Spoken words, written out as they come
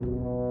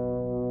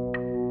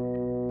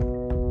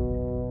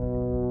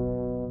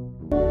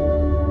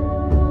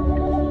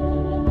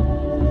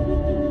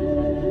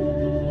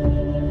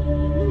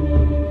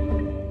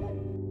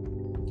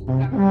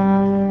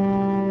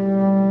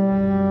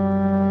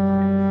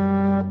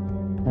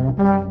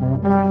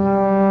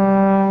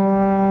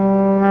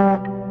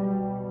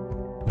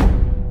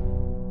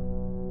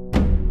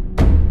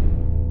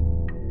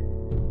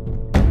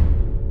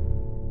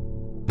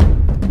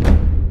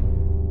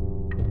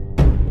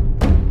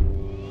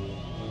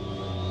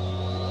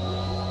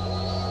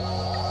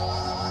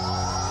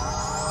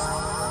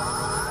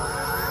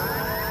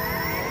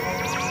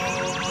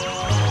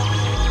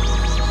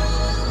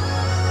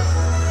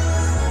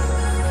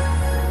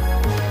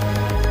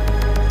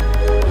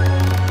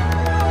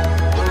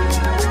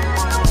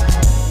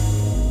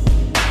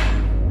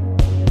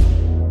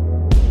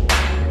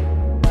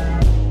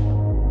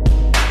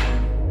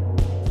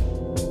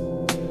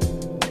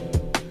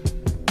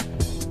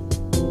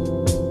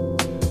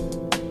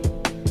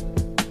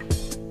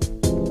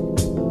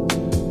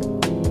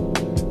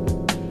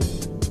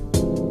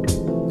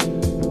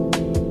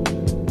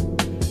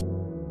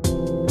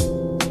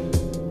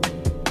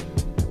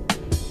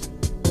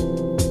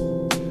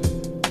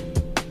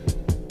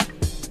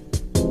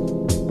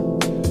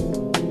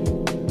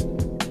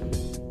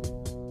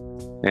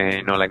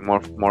And like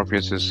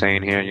Morpheus is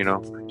saying here,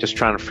 just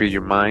trying to free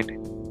your mind.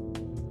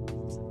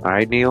 All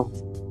right, Neil.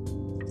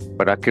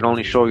 But I can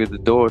only show you the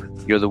door.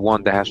 You're the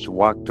one that has to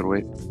walk through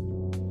it.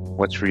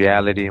 What's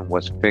reality and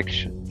what's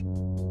fiction?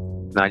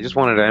 Now, I just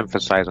wanted to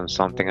emphasize on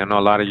something. I know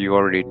a lot of you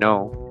already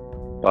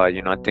know, but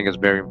I think it's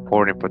very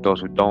important for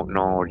those who don't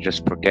know or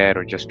just forget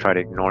or just try to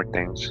ignore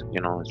things.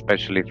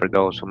 Especially for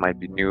those who might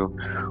be new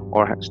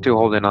or still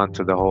holding on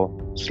to the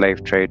whole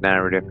slave trade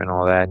narrative and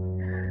all that.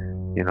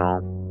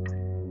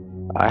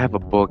 I have a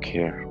book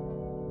here,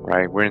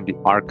 right? We're in the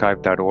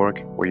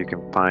archive.org where you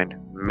can find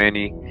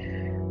many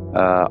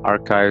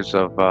archives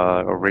of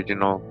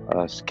original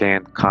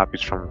scanned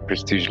copies from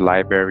prestige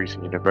libraries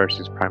and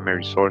universities,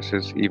 primary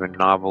sources, even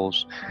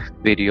novels,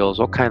 videos,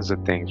 all kinds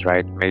of things,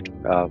 right? Made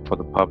for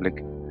the public.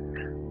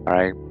 All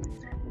right.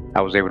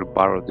 I was able to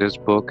borrow this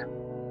book.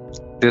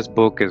 This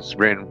book is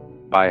written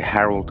by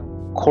Harold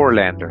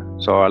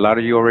Kurlander. So a lot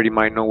of you already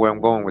might know where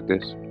I'm going with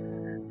this.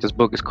 This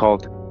book is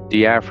called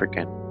The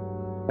African.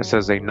 It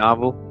says a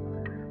novel,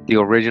 the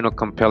original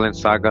compelling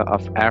saga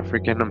of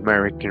African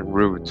American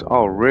roots.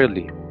 Oh,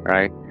 really?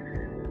 Right?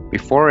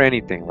 Before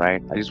anything,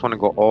 right? I just want to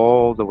go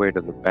all the way to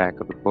the back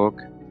of the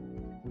book.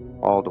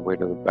 All the way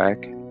to the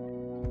back.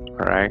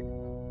 All right?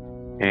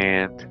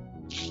 And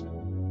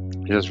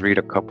just read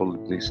a couple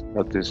of these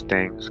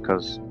things,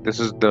 because this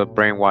is the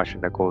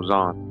brainwashing that goes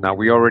on. Now,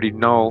 we already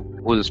know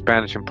who the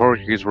Spanish and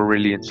Portuguese were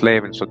really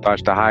enslaving, so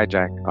touch the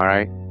hijack. All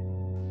right?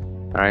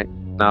 All right?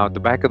 Now, the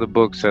back of the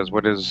book says,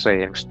 what does it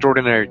say? An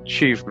extraordinary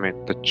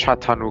achievement. The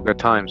Chattanooga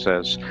Times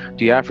says,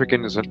 The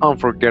African is an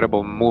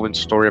unforgettable, moving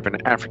story of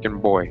an African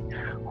boy,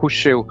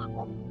 Huwesu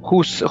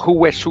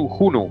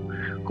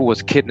Hunu, who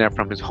was kidnapped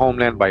from his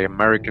homeland by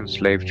American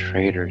slave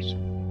traders.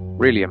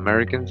 Really,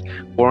 Americans?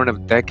 Born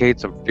of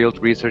decades of field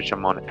research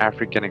among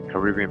African and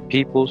Caribbean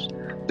peoples,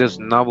 this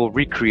novel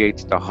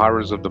recreates the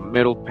horrors of the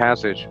Middle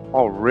Passage.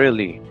 Oh,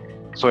 really?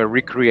 So it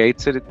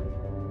recreates it?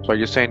 So are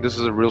you saying this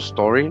is a real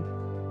story?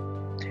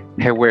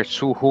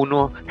 Huwesu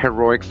Hunu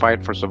heroic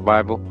fight for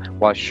survival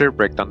while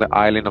shipwrecked on the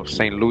island of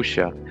St.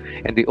 Lucia,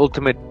 and the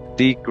ultimate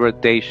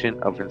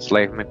degradation of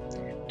enslavement.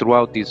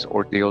 Throughout these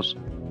ordeals,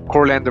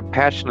 Kurlander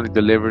passionately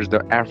delivers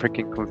the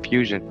African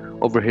confusion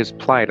over his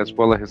plight, as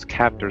well as his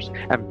captors'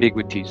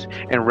 ambiguities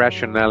and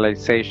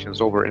rationalizations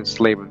over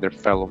enslaving their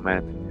fellow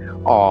men.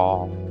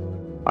 Oh,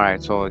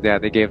 alright, so yeah,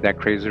 they gave that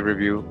crazy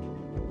review.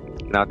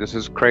 Now this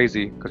is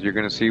crazy because you're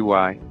gonna see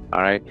why.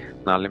 Alright,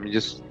 now let me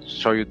just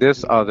show you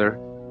this other.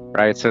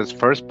 Right, it says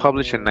first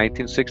published in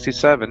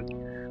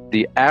 1967,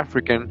 The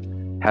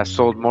African has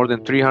sold more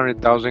than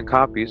 300,000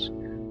 copies,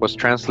 was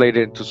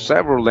translated into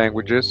several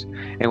languages,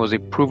 and was a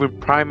proven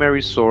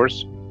primary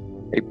source.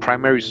 A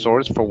primary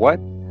source for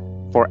what?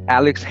 For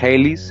Alex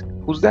Haley's,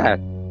 who's that?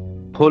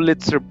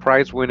 Pulitzer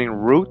Prize winning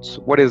Roots?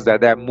 What is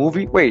that? That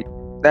movie? Wait,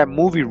 that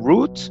movie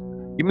Roots?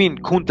 You mean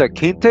Kunta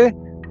Kinte?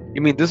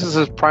 You mean this is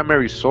his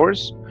primary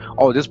source?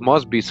 Oh, this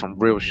must be some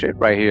real shit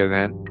right here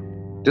then.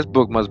 This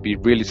book must be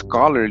really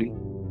scholarly.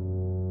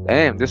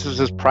 Damn, this is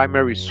his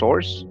primary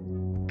source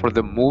for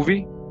the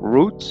movie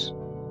Roots,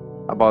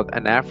 about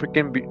an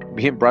African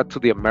being brought to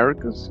the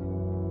Americas.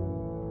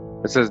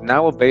 It says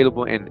now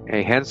available in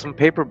a handsome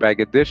paperback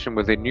edition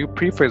with a new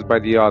preface by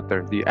the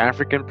author. The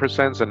African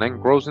presents an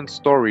engrossing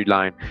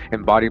storyline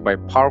embodied by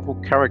powerful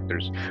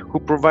characters who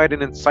provide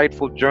an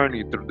insightful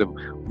journey through the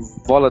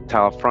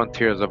volatile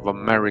frontiers of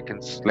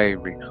American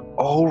slavery.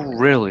 Oh,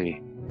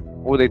 really?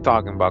 What are they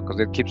talking about? Because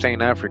they keep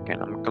saying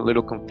African. I'm a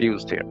little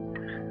confused here.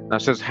 Now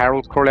it says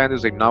Harold Kurlander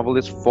is a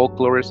novelist,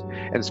 folklorist,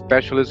 and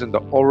specialist in the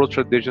oral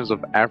traditions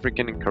of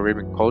African and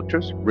Caribbean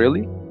cultures.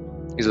 Really?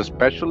 He's a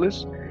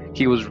specialist?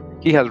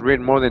 He has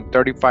written more than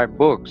 35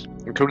 books,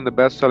 including the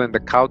best-selling The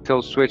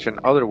Cowtail Switch and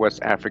Other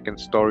West African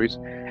Stories,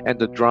 and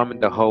The Drum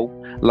and the Hoe,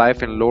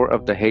 Life and Lore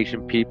of the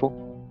Haitian People.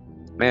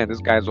 Man,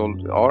 this guy's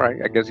all right.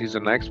 I guess he's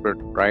an expert,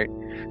 right?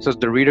 It says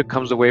the reader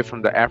comes away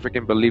from The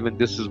African believing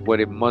this is what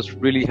it must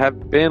really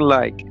have been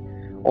like.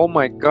 Oh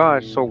my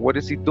gosh, so what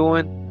is he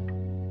doing?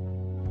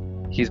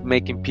 He's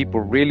making people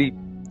really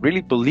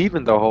believe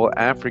in the whole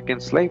African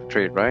slave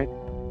trade, right?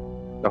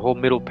 The whole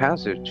Middle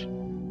Passage.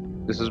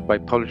 This is by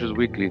Publishers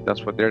Weekly.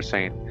 That's what they're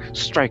saying.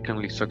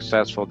 Strikingly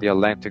successful, The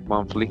Atlantic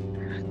Monthly.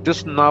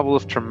 This novel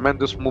of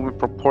tremendous moving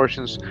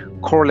proportions,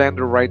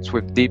 Kurlander writes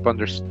with deep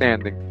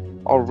understanding.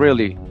 Oh,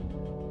 really?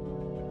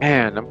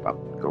 Man,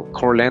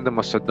 Kurlander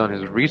must have done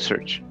his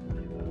research.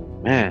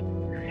 Man,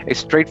 a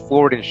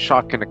straightforward and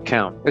shocking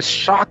account. It's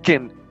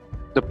shocking!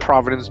 The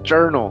Providence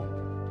Journal.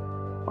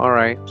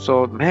 Alright,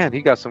 so man,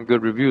 he got some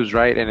good reviews,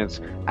 right? And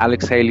it's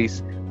Alex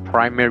Haley's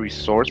primary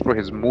source for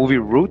his movie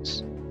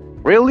Roots?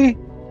 Really?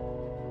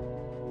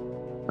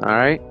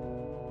 Alright.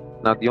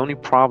 Now the only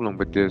problem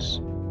with this,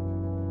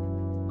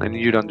 I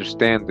need you to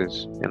understand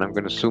this, and I'm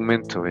going to zoom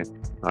into it.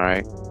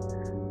 Alright.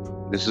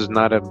 This is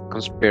not a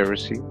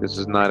conspiracy. This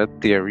is not a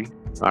theory.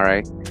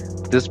 Alright.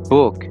 This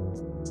book,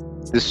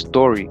 this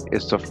story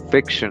is a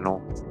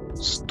fictional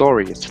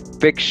story. It's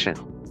fiction.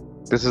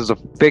 This is a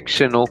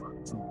fictional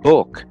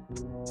book.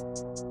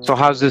 So So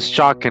how's this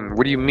shocking?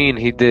 What do you mean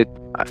he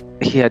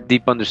had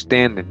deep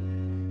understanding?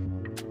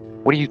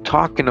 What are you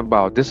talking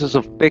about? This is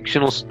a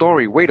fictional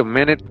story. Wait a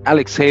minute.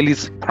 Alex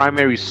Haley's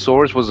primary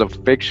source was a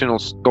fictional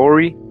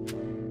story?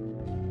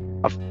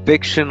 A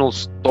fictional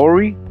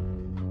story?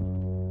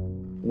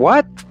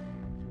 What?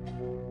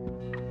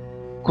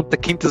 Kunta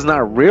Kinte's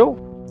not real?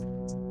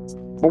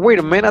 But wait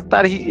a minute,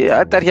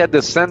 I thought he had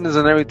descendants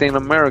and everything in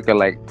America.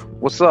 Like,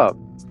 what's up?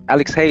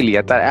 Alex Haley.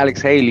 I thought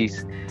Alex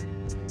Haley's.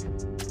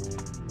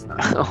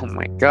 Oh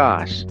my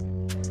gosh.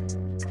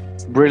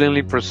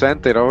 Brilliantly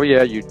presented. Oh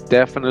yeah, you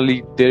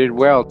definitely did it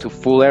well to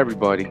fool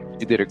everybody.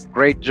 You did a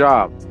great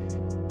job.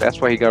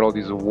 That's why he got all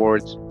these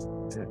awards,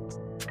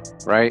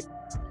 right?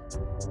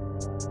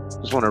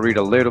 Just want to read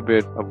a little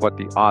bit of what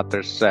the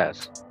author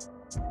says.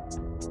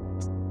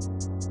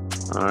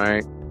 All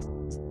right.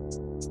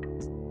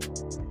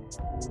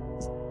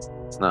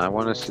 Now I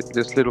want to see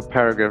this little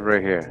paragraph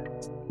right here.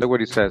 Look what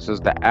he says. It says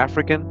the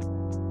African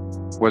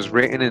was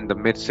written in the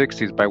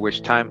mid-60s, by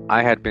which time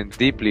I had been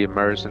deeply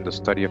immersed in the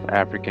study of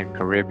African,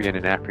 Caribbean,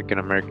 and African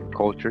American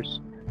cultures.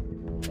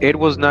 It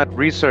was not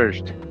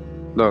researched.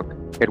 Look,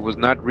 it was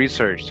not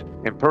researched.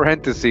 In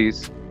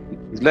parentheses,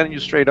 he's letting you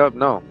straight up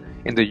know.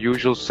 In the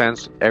usual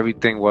sense,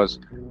 everything was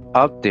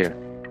up there,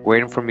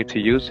 waiting for me to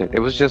use it.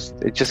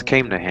 It just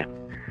came to him.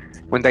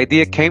 When the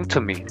idea came to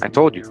me, I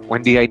told you,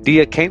 when the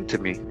idea came to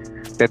me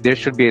that there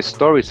should be a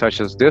story such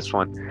as this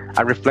one,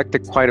 I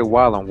reflected quite a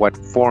while on what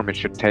form it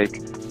should take.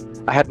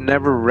 I had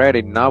never read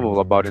a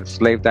novel about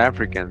enslaved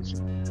Africans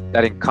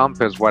that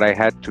encompassed what I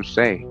had to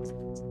say,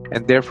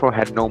 and therefore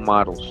had no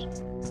models.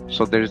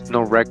 So there's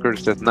no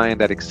records, there's nothing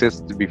that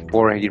existed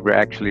before he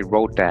actually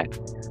wrote that,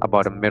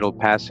 about a middle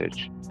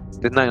passage.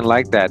 There's nothing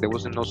like that. There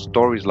wasn't no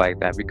stories like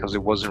that because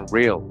it wasn't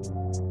real.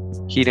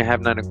 He didn't have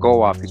nothing to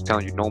go off. He's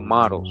telling you no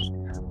models.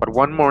 But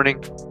one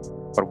morning,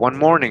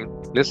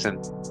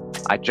 listen,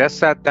 I just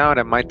sat down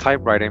at my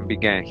typewriter and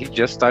began. He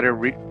just started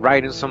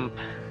writing some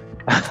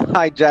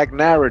hijacked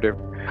narrative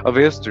of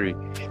history.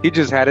 He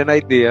just had an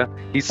idea.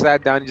 He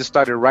sat down and just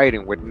started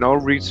writing with no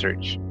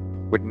research,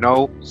 with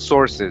no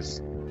sources.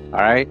 All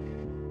right.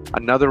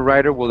 Another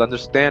writer will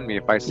understand me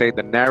if I say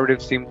the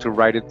narrative seemed to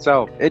write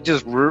itself. It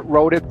just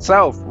wrote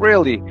itself,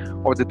 really.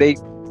 Or did they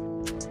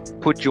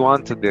put you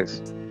onto this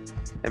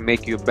and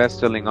make you a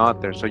best-selling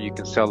author so you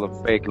can sell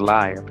a fake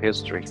lie of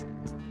history, so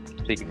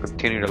you can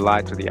continue to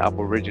lie to the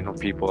Aboriginal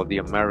people of the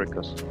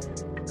Americas,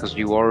 because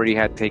you already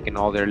had taken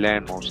all their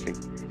land mostly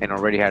and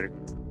already had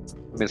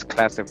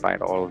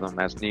misclassified all of them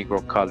as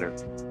Negro color.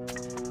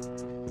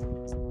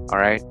 All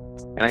right.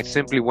 And I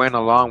simply went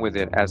along with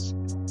it as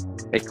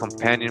a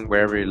companion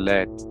wherever it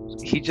led.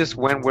 He just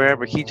went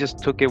wherever. He just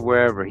took it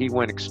wherever. He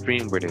went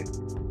extreme with it.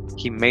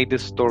 He made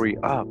this story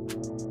up.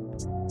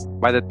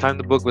 By the time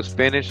the book was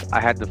finished,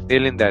 I had the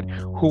feeling that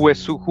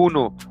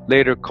Huesuhunu,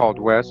 later called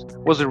Wes,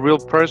 was a real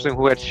person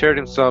who had shared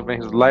himself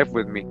and his life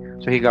with me.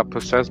 So he got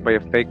possessed by a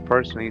fake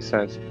person, he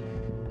says.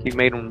 He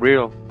made him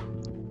real.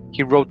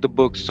 He wrote the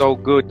book so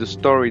good, the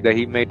story, that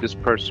he made this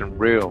person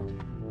real.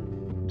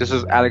 This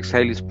is Alex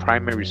Haley's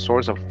primary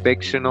source, a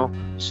fictional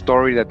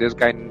story that this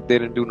guy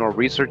didn't do no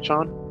research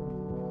on.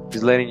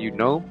 He's letting you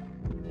know.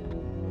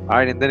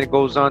 Alright, and then it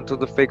goes on to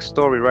the fake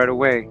story right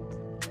away.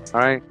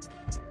 Alright?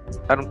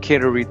 I don't care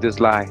to read this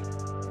lie.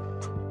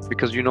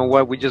 Because you know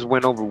what? We just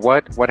went over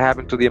what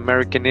happened to the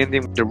American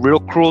Indian, the real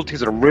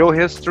cruelties of the real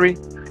history,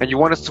 and you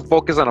want us to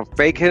focus on a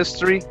fake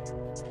history?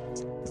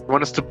 You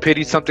want us to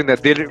pity something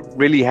that didn't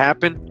really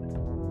happen?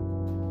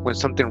 When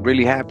something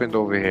really happened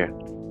over here.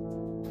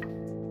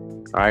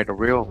 Alright, a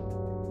real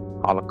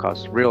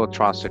Holocaust, real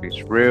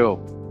atrocities,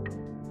 real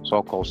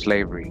so-called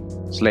slavery,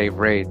 slave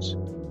raids,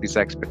 these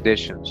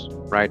expeditions,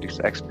 right? These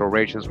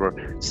explorations were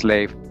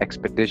slave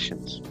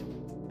expeditions.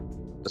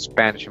 The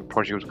Spanish and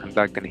Portuguese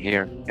conducting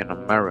here in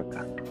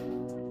America.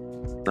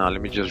 Now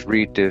let me just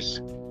read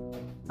this.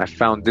 I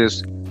found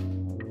this.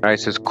 Right, it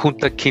says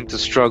Kunta Kinte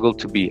struggled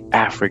to be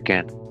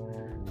African.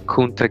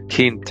 Kunta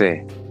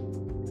Kinte.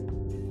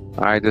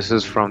 Alright, this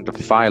is from the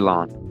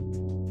Phylon.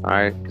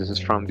 Alright, this is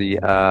from the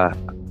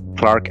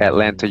Clark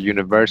Atlanta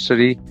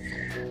University.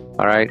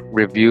 Alright,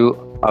 Review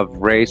of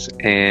Race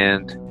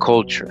and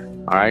Culture.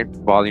 Alright,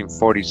 volume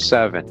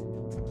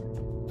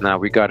 47. Now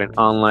we got an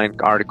online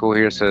article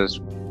here, says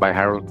by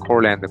Harold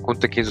Corland, the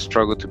Kunta Kinte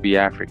struggle to be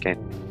African.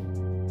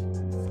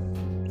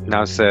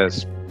 Now it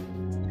says,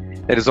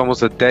 it is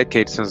almost a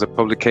decade since the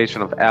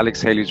publication of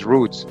Alex Haley's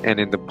Roots, and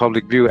in the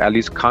public view, at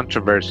least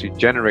controversy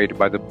generated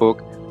by the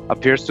book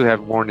appears to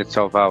have worn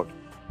itself out.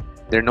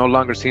 There no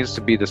longer seems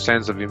to be the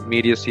sense of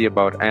immediacy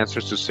about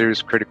answers to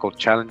serious critical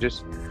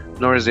challenges,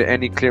 nor is there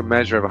any clear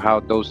measure of how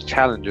those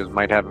challenges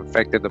might have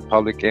affected the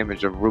public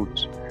image of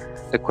Roots.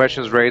 The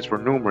questions raised were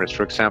numerous.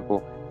 For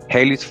example,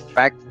 Haley's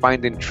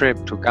fact-finding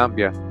trip to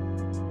Gambia.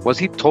 Was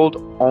he told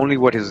only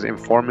what his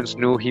informants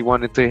knew he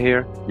wanted to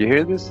hear? You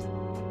hear this?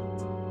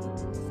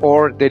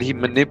 Or did he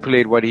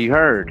manipulate what he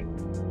heard?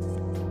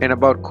 And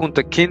about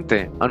Kunta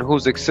Kinte, on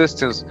whose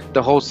existence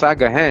the whole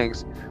saga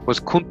hangs, was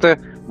Kunta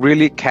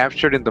really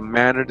captured in the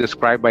manner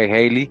described by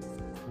Haley?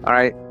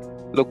 Alright,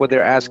 Look what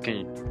they're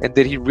asking. And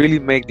did he really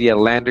make the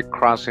Atlantic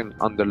crossing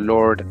on the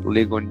Lord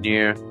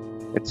Ligonier?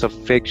 It's a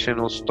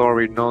fictional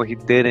story. No, he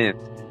didn't.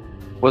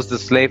 Was the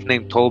slave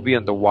named Toby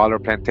on the Waller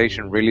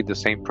plantation really the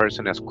same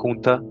person as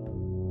Kunta?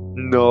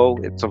 No,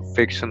 it's a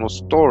fictional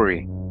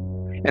story.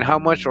 And how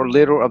much or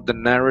little of the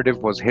narrative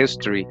was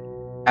history,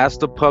 as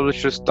the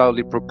publisher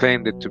stoutly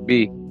proclaimed it to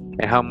be,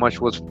 and how much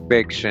was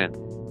fiction?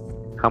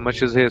 How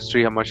much is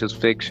history? How much is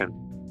fiction?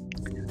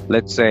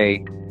 Let's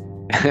say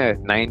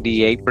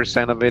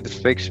 98% of it is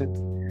fiction.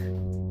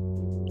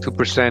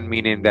 2%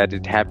 meaning that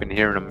it happened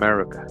here in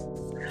America.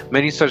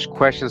 Many such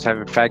questions have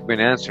in fact been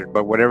answered,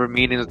 but whatever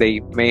meanings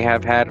they may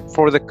have had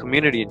for the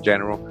community in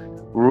general,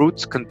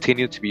 Roots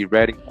continue to be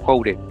read and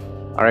quoted.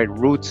 Alright,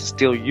 Roots is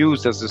still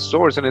used as a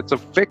source, and it's a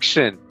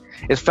fiction.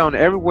 It's found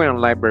everywhere on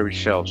library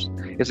shelves.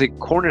 It's a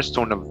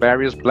cornerstone of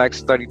various Black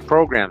study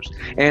programs.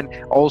 And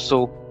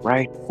also,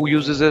 right, who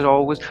uses it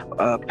always?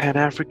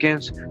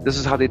 Pan-Africans. This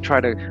is how they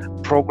try to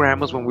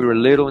program us when we were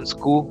little in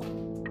school,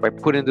 by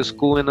putting this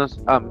school in us,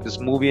 this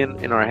movie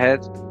in our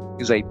heads,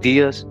 these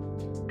ideas.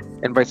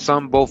 And by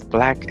some, both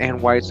Black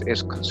and whites,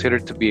 is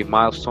considered to be a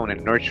milestone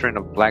in nurturing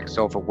of Black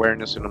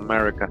self-awareness in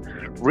America.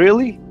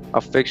 Really?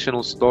 A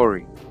fictional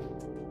story.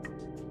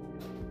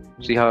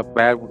 See how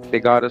bad they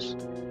got us?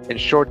 In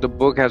short, the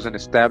book has an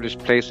established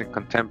place in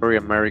contemporary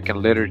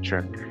American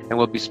literature and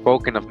will be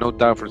spoken of no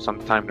doubt for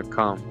some time to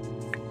come.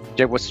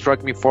 Yet what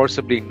struck me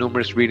forcibly in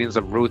numerous readings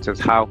of Roots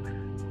is how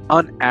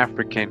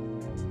un-African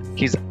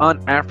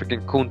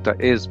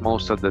Kunta is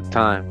most of the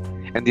time,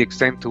 and the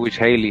extent to which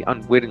Haley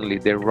unwittingly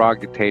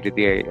derogated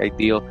the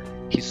ideal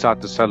he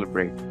sought to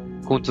celebrate.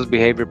 Kunta's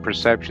behavior,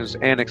 perceptions,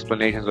 and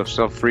explanations of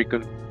self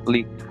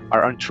frequently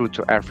are untrue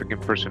to African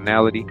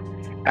personality,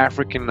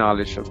 African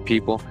knowledge of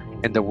people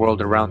and the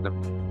world around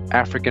them,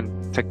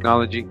 African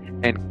technology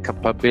and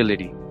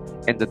capability,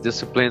 and the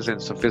disciplines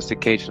and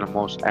sophistication of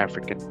most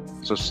African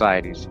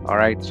societies. All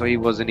right, so he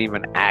wasn't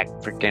even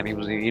African. He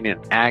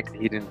didn't act.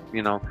 He didn't,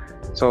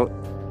 So,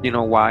 you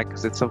know why?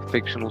 Because it's a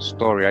fictional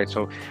story, right?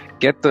 So,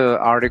 get the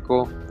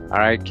article. All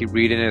right, keep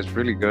reading it. It's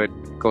really good.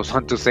 Goes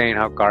on to saying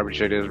how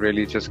garbage it is.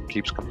 Really, just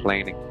keeps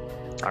complaining.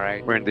 All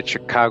right, we're in the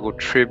Chicago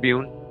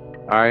Tribune.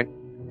 All right.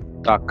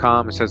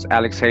 .com. It says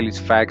Alex Haley's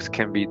facts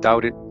can be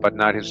doubted, but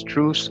not his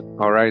truths.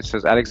 All right. It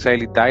says Alex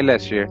Haley died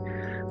last year,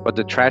 but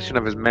the trashing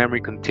of his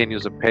memory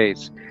continues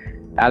apace.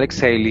 Alex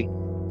Haley's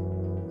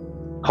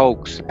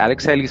hoax.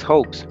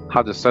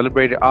 How the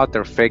celebrated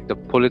author faked the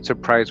Pulitzer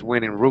Prize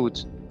winning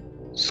Roots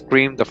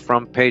screamed the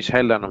front page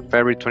headline on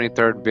February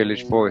 23rd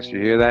Village Voice. You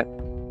hear that?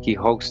 He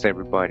hoaxed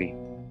everybody.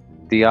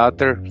 The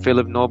author,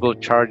 Philip Noble,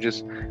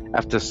 charges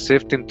after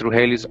sifting through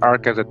Haley's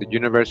archives at the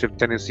University of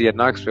Tennessee at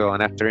Knoxville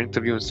and after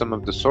interviewing some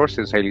of the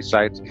sources Haley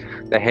cites,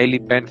 that Haley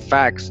bent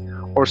facts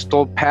or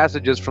stole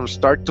passages from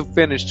start to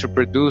finish to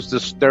produce the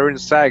stirring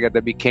saga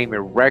that became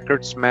a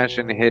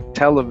record-smashing hit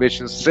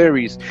television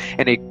series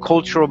and a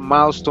cultural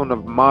milestone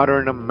of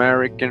modern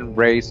American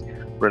race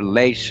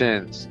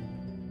relations.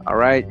 All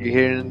right, you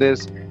hearing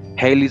this?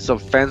 Haley's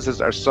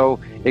offenses are so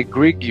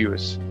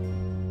egregious.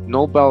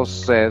 Noble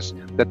says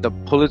that the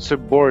Pulitzer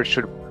Board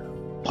should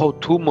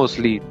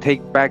posthumously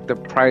take back the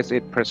prize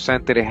it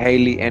presented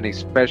Haley in a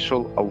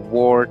special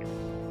award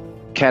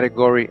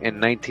category in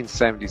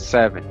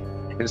 1977.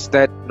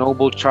 Instead,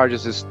 Noble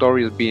charges his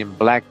story as being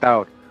blacked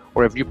out,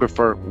 or if you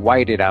prefer,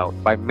 whited out,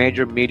 by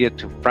major media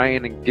to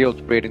frighten and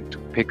guilt-ridden to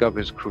pick up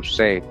his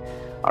crusade.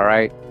 All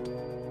right?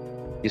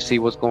 You see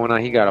what's going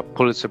on? He got a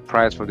Pulitzer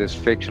Prize for this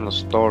fictional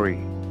story.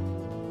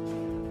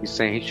 He's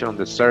saying he shouldn't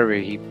deserve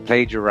it. He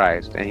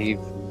plagiarized and he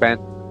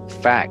bent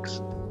facts.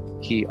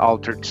 He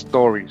altered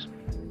stories.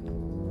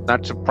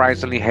 Not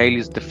surprisingly,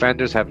 Haley's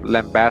defenders have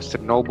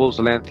lambasted Noble's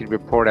lengthy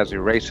report as a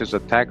racist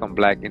attack on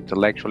Black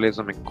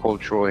intellectualism and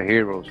cultural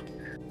heroes.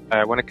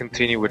 I want to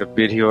continue with a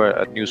video,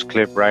 a news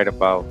clip, right,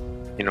 about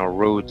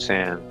Roots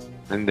and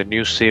the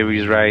new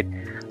series, right?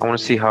 I want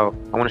to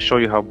show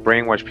you how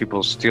brainwashed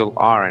people still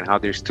are and how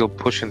they're still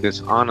pushing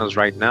this on us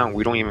right now.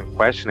 We don't even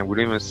question it. We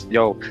don't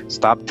even,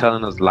 stop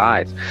telling us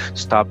lies.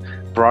 Stop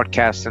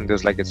broadcasting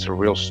this like it's a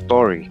real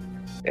story.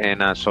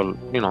 And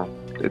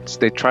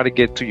they try to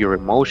get to your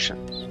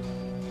emotions.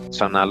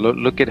 So now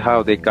look at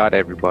how they got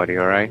everybody,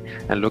 all right?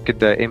 And look at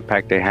the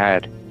impact they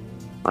had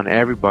on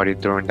everybody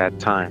during that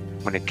time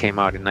when it came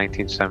out in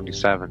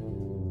 1977.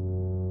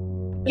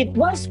 It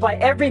was by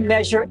every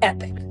measure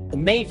epic. The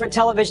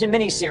made-for-television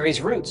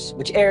miniseries Roots,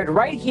 which aired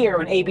right here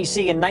on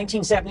ABC in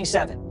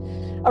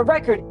 1977. A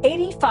record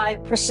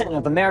 85%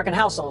 of American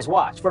households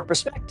watched. For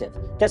perspective,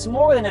 that's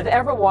more than have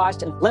ever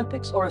watched an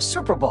Olympics or a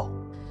Super Bowl.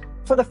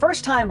 For the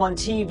first time on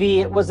TV,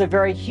 it was a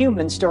very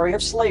human story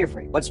of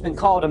slavery, what's been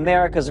called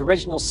America's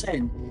original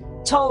sin,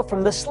 told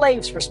from the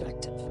slave's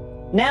perspective.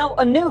 Now,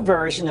 a new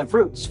version of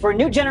Roots for a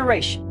new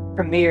generation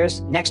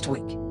premieres next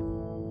week.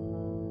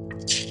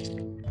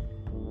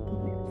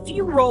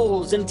 Few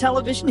roles in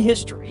television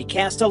history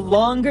cast a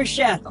longer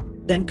shadow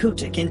than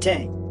Kunta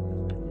Kinte.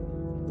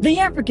 The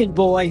African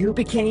boy who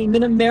became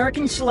an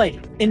American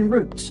slave in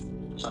Roots.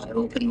 I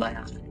opened my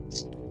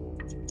eyes,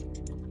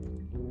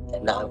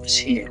 and I was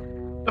here.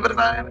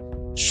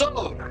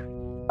 So,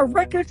 A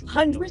record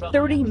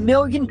 130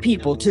 million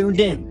people tuned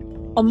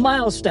in, a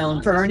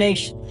milestone for our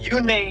nation.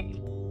 you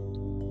name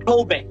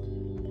Kobe.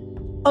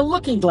 A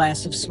looking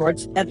glass of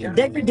sorts at the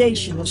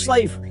degradation of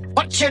slavery.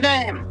 What's your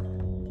name?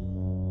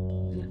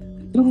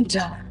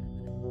 Kunta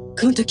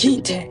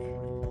Kinte.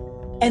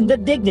 And the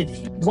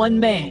dignity one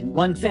man,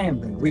 one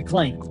family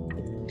reclaimed.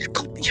 It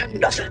could be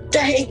another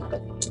day.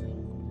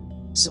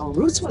 So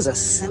Roots was a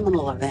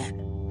seminal event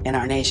in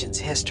our nation's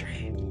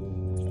history.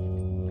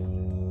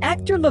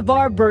 Actor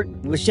LeVar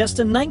Burton was just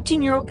a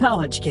 19-year-old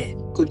college kid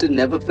Kunta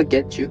never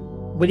forget you.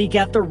 when he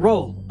got the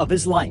role of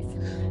his life.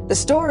 The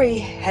story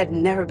had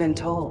never been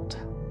told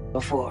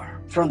before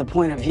from the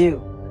point of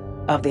view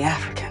of the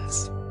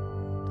Africans.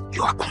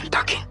 You are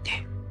Kunta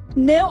Kinte.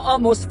 Now,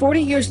 almost 40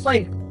 years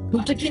later,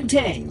 Kunta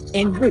Kinte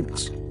and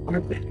Roots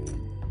are back.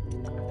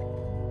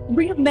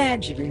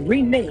 Reimagined and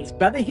remade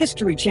by the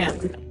History Channel.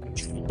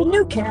 The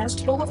new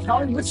cast full of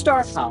Hollywood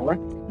star power,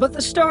 but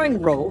the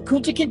starring role,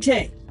 Kunta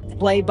Kinte,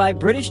 played by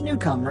British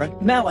newcomer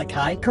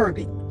Malachi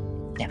Kirby.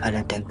 Never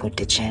let them put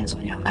the chains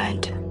on your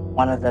mind.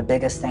 One of the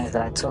biggest things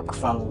that I took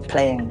from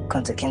playing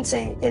Kunta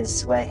Kinte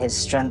is where his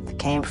strength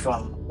came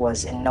from,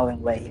 was in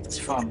knowing where he was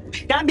from.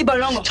 Gandhi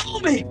Balongo.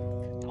 Toby!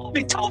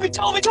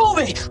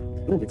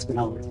 It's been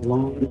a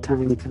long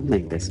time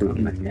coming, this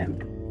moment,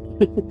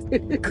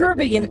 man.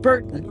 Kirby and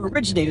Burton, who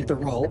originated the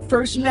role,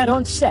 first met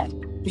on set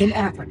in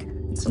Africa.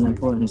 It's an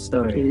important It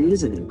story.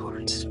 is an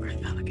important story,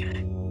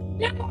 Malachi.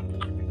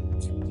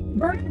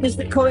 Burton is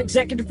the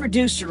co-executive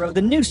producer of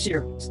the new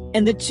series,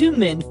 and the two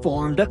men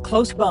formed a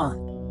close bond.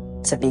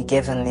 To be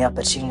given the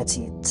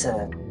opportunity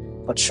to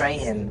portray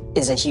him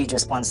is a huge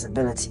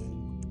responsibility.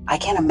 I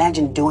can't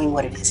imagine doing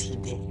what it is he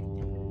did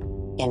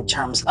in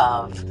terms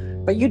of,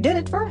 But you did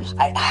it first.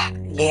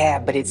 yeah,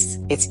 but it's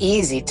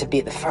easy to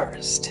be the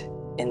first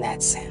in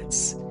that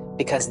sense,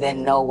 because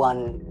then no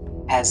one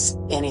has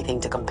anything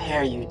to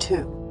compare you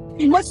to.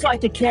 Much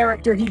like the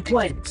character he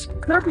plays,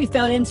 Kirby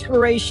found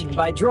inspiration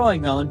by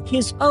drawing on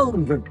his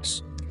own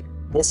roots.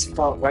 This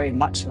felt very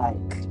much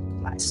like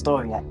my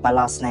story. My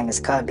last name is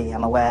Kirby.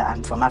 I'm aware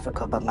I'm from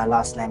Africa, but my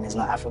last name is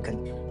not African.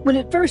 When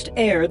it first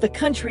aired, the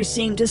country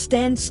seemed to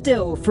stand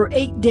still for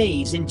 8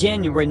 days in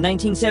January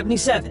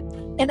 1977.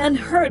 An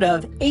unheard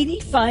of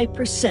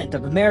 85%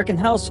 of American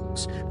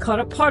households caught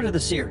a part of the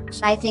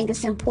series, I think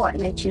it's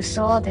important that you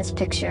saw this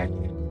picture.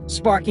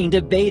 sparking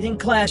debate in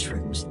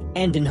classrooms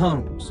and in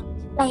homes.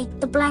 Like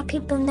the black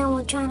people that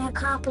were trying to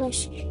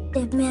accomplish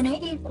that men are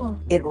equal.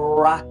 It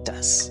rocked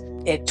us.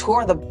 It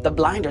tore the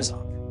blinders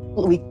off.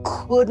 We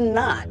could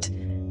not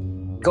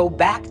go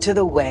back to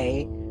the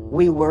way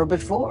we were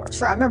before.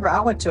 Sure, I remember I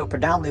went to a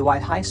predominantly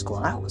white high school,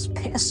 and I was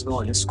pissed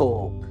going to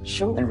school.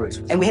 Sure. And Roots.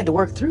 And we had to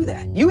work through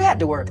that. You had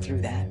to work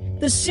through that.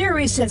 The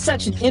series had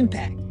such an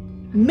impact.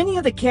 Many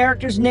of the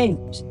characters'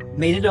 names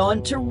made it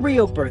on to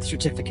real birth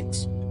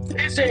certificates.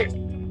 Easy.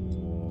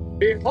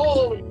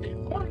 Behold, the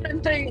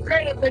woman thing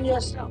greater than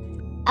yourself.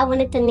 I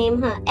wanted to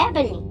name her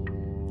Ebony.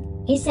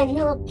 He said,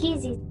 no,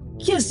 Kizzy.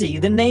 Kizzy,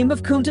 the name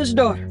of Kunta's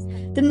daughter.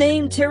 The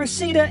name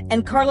Teresita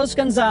and Carlos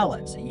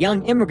Gonzalez, a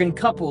young immigrant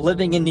couple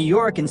living in New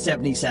York in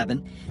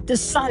 '77,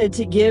 decided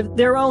to give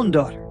their own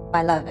daughter.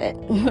 I love it.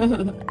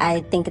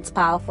 I think it's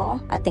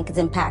powerful. I think it's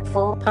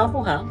impactful.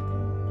 Powerful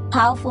how?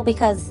 Powerful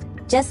because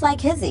just like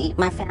Kizzy,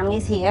 my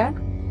family's here.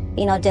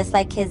 You know, just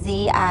like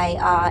Kizzy,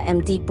 I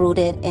am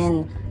deep-rooted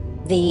in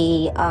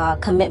the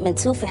commitment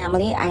to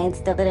family. I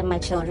instilled it in my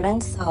children.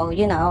 So,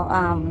 you know,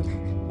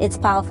 it's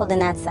powerful in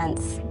that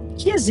sense.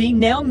 Kizzy,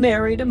 now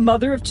married, a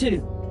mother of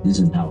two.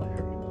 Isn't that what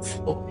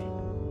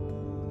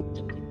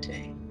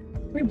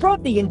We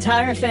brought the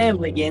entire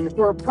family in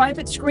for a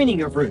private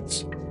screening of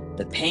Roots.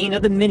 The pain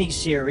of the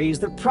miniseries,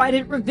 the pride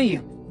it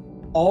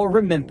revealed, all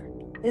remembered.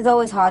 It's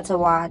always hard to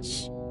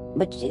watch,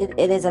 but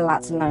it is a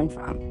lot to learn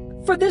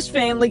from. For this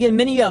family and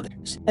many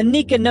others,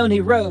 Anika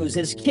Noni Rose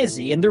as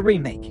Kizzy in the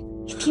remake.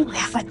 If you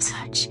ever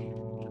touch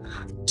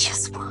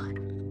just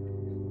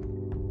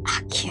one,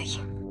 I'll kill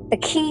you. The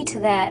key to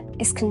that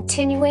is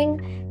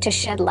continuing to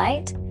shed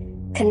light,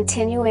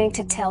 continuing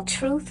to tell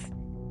truth,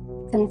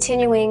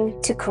 continuing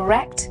to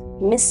correct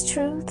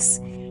mistruths,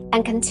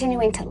 and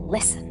continuing to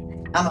listen.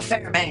 I'm a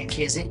fair man,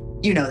 Kizzy.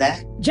 You know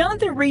that.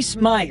 Jonathan Rhys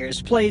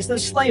Meyers plays the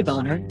slave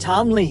owner,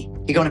 Tom Lee.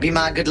 You're gonna be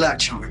my good luck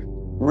charm.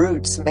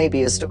 Roots may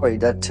be a story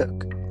that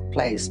took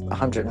place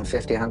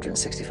 150,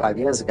 165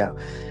 years ago,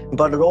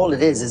 but all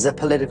it is a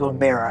political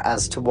mirror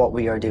as to what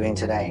we are doing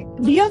today.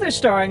 The other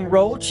starring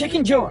role,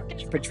 Chicken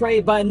George,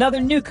 portrayed by another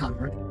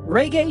newcomer,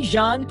 Reggae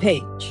Jean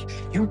Page.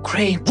 You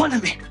crave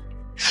wonderment,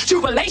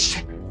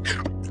 jubilation,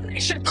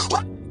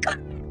 what?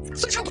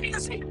 Such a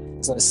fantasy.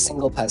 There's not a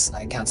single person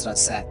I encountered on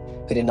set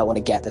who did not want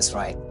to get this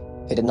right,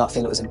 who did not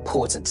feel it was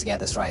important to get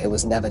this right. It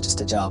was never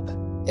just a job.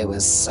 It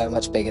was so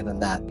much bigger than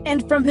that.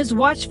 And from his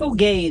watchful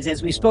gaze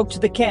as we spoke to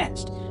the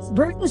cast,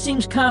 Burton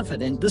seems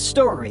confident the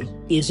story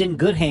is in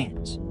good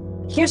hands.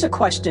 Here's a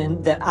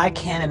question that I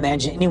can't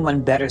imagine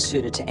anyone better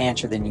suited to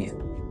answer than you.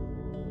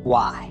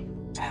 Why?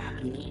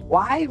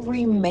 Why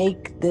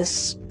remake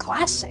this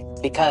classic?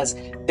 Because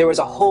there was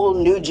a whole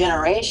new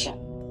generation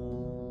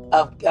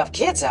of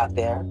kids out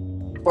there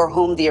for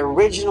whom the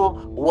original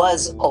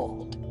was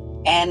old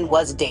and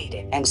was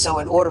dated. And so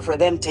in order for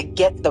them to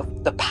get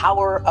the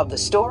power of the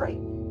story,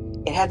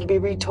 it had to be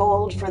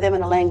retold for them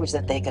in a language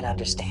that they could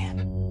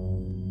understand.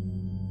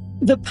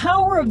 The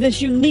power of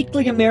this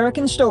uniquely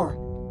American story,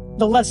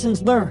 the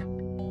lessons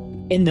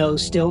learned, and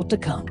those still to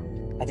come.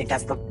 I think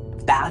that's the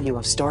value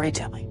of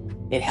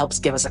storytelling. It helps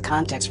give us a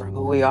context for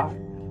who we are,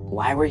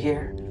 why we're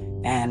here,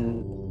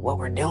 and what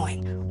we're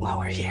doing while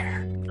we're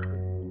here.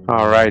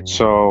 All right,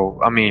 so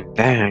I mean,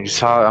 damn,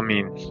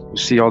 you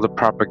see all the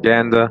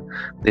propaganda.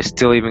 They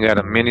still even got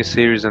a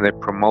miniseries and they're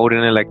promoting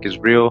it like it's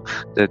real.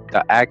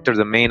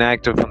 The main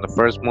actor from the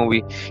first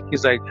movie,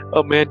 he's like,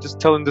 oh man, just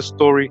telling the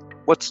story.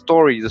 What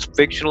story? This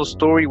fictional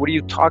story? What are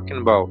you talking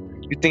about?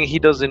 You think he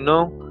doesn't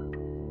know?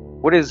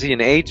 What is he,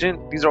 an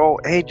agent? These are all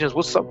agents.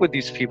 What's up with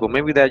these people?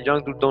 Maybe that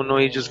young dude don't know,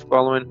 he's just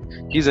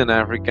following. He's an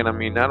African. I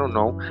mean, I don't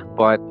know,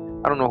 but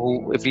I don't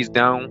know if he's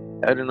down.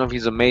 I don't know if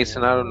he's a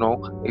Mason. I don't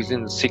know. He's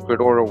in the secret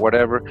order or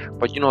whatever.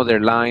 But you know, they're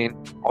lying.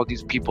 All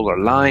these people are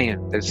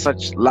lying. They're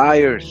such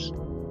liars.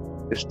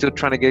 They're still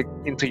trying to get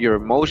into your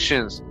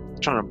emotions,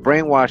 trying to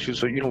brainwash you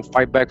so you don't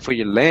fight back for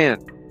your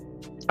land.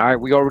 All right,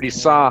 we already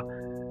saw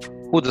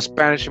who the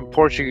Spanish and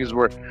Portuguese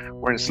were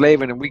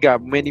enslaving, and we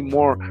got many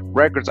more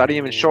records. I didn't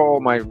even show all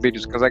my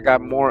videos because I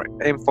got more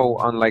info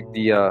on like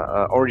the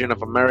Origin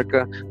of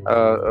America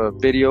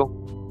video.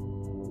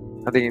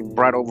 I think it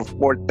brought over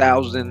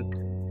 4,000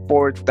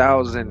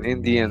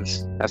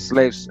 Indians as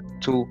slaves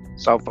to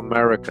South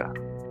America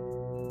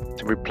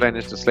to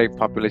replenish the slave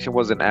population. It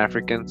wasn't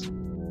Africans,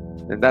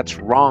 and that's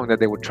wrong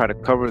that they would try to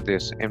cover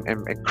this and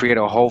create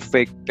a whole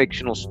fake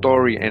fictional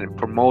story and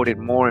promote it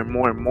more and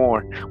more and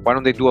more. Why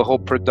don't they do a whole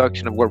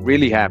production of what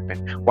really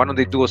happened? Why don't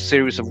they do a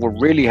series of what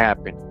really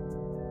happened?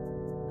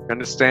 You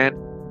understand?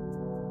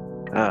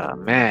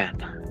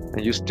 Man.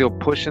 And you still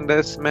pushing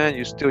this, man?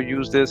 You still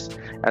use this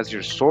as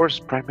your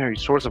primary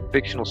source of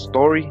fictional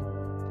story?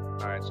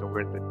 All right, so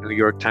we're at the New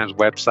York Times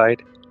website,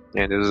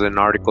 and this is an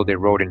article they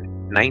wrote in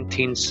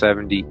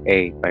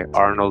 1978 by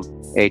Arnold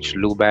H.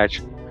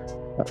 Lubach.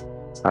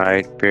 All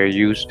right, fair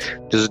use.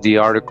 This is the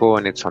article,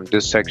 and it's on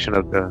this section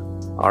of the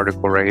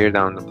article right here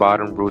down the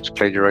bottom, Roots,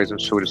 Plagiarism,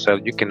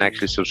 Suicide. You can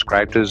actually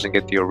subscribe to this and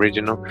get the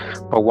original.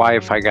 But why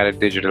if I got it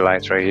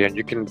digitalized right here? And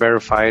you can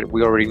verify it.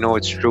 We already know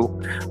it's true.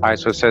 All right,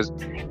 so it says,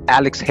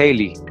 Alex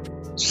Haley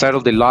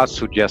settled a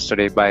lawsuit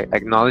yesterday by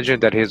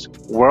acknowledging that his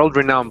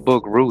world-renowned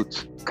book,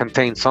 Roots,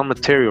 contained some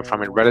material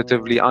from a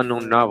relatively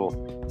unknown novel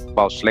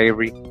about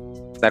slavery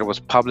that was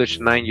published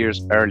 9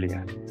 years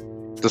earlier.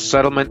 The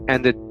settlement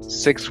ended a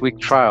 6-week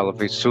trial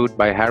of a suit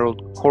by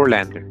Harold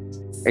Corlander,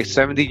 a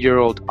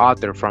 70-year-old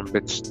author from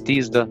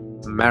Bethesda,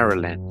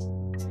 Maryland,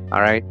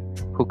 all right,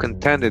 who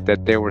contended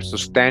that there were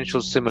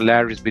substantial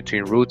similarities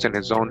between Roots and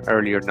his own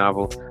earlier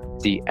novel,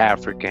 The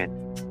African.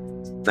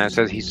 Now it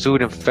says he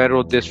sued in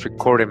federal district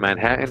court in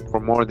Manhattan for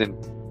more than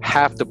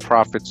half the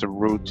profits of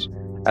Roots.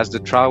 As the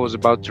trial was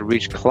about to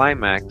reach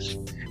climax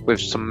with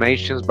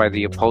summations by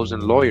the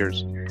opposing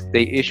lawyers,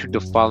 they issued the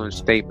following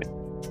statement.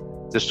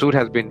 The suit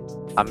has been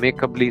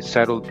amicably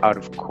settled out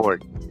of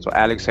court. So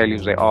Alex Haley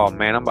was like, oh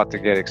man, I'm about to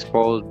get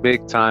exposed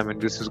big time, and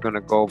this is going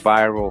to go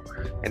viral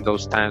in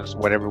those times,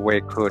 whatever way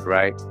it could,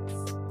 right?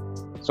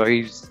 So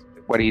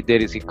what he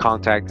did is he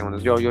contacted him and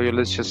was, yo,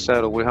 let's just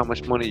settle with how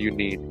much money you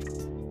need.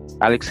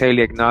 Alex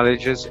Haley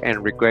acknowledges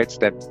and regrets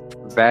that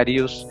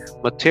various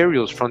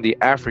materials from The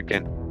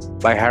African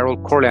by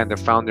Harold Corlander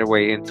found their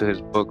way into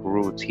his book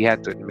Roots. He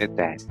had to admit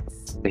that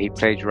he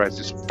plagiarized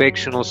this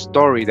fictional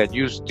story that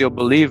you still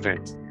believe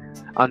in.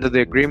 Under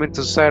the agreement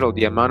to settle,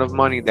 the amount of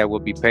money that will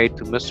be paid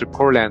to Mr.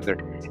 Corlander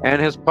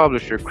and his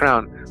publisher,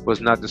 Crown,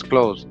 was not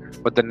disclosed,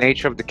 but the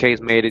nature of the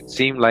case made it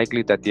seem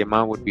likely that the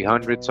amount would be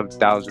hundreds of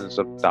thousands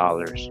of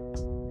dollars.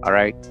 All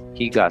right,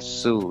 he got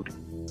sued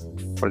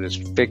for this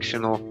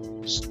fictional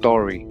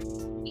story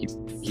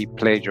he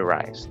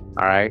plagiarized.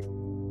 All right,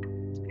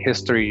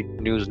 History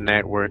News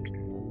Network,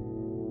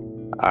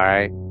 all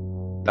right,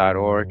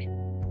 .org.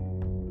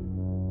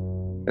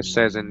 It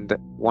says in the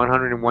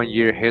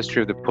 101-year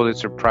history of the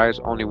Pulitzer Prize,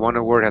 only one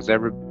award has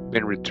ever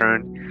been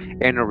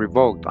returned and or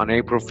revoked. On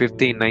April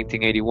 15,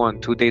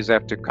 1981, 2 days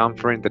after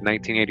conferring the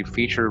 1980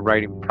 feature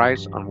writing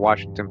prize on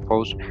Washington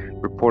Post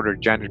reporter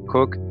Janet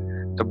Cook,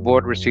 the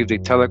board received a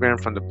telegram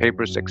from the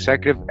paper's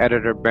executive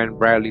editor Ben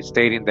Bradley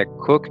stating that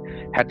Cook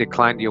had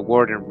declined the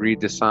award and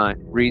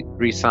resigned.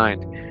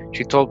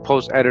 She told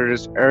Post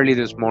editors early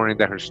this morning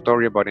that her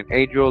story about an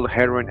 8-year-old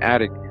heroin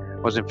addict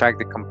was in fact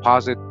a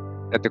composite,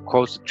 that the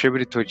quotes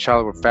attributed to a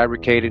child were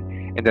fabricated,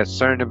 and that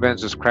certain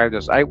events described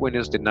as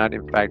eyewitness did not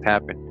in fact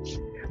happen.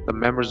 The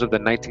members of the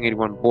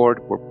 1981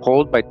 board were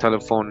polled by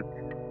telephone,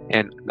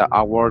 and the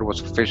award was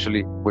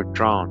officially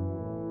withdrawn.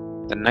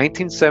 The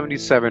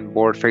 1977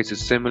 board faced a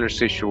similar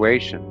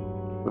situation,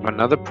 with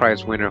another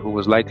prize winner who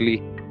was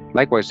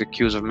likewise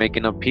accused of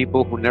making up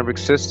people who never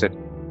existed,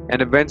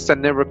 and events that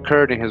never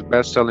occurred in his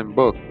best-selling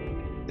book.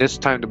 This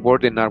time the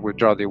board did not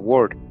withdraw the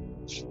award.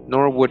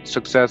 nor would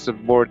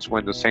successive boards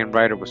when the same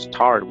writer was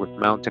tarred with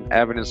mounting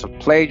evidence of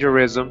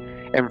plagiarism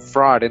and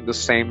fraud in the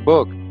same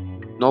book.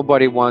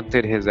 Nobody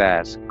wanted his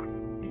ass,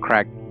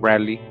 cracked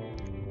Bradley,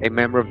 a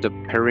member of the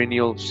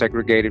perennial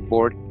segregated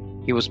board.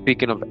 He was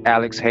speaking of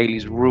Alex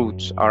Haley's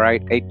Roots, all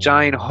right? A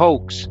giant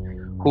hoax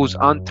whose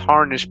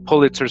untarnished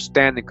Pulitzer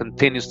standing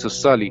continues to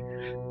sully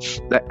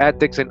the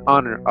ethics and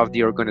honor of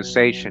the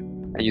organization.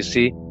 And you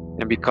see,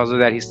 and because of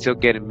that, he's still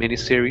getting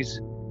miniseries.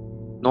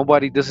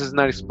 Nobody, this is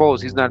not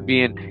exposed. He's not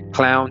being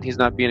clowned. He's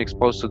not being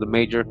exposed to the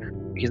major.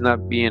 He's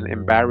not being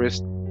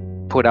embarrassed,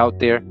 put out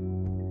there.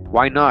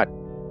 Why not?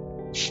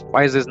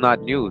 Why is this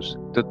not news?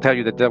 To tell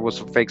you that that was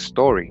a fake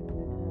story.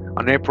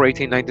 On April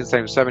 18,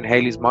 1977,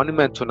 Haley's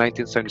monumental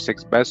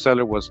 1976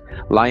 bestseller was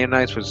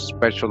lionized with a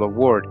special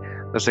award.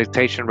 The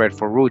citation read,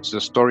 "For Roots,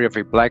 the story of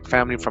a black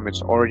family from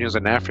its origins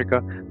in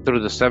Africa through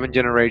the 7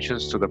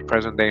 generations to the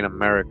present day in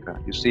America."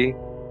 You see,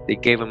 they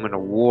gave him an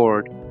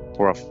award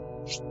for a...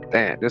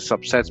 Damn, this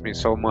upsets me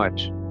so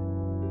much.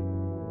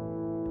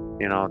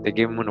 You know, they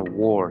gave him an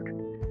award.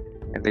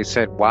 And they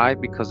said, why?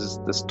 Because it's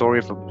the story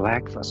of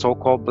a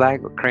so-called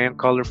black, crayon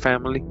color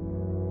family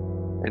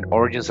and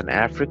origins in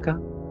Africa.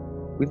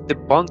 We've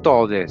debunked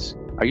all this.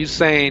 Are you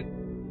saying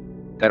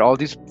that all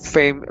these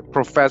famed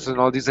professors and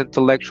all these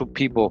intellectual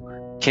people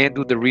can't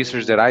do the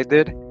research that I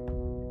did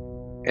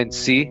and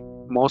see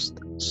most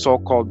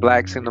so-called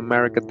blacks in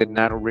America did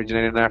not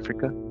originate in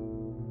Africa?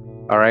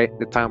 All right,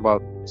 they're talking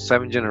about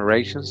 7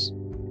 generations.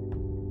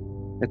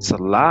 It's a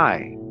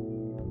lie.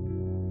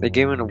 They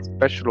gave him a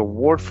special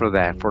award for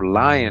that, for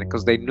lying,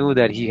 because they knew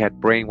that he had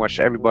brainwashed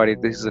everybody.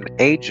 This is an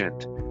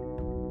agent.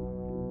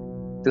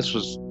 This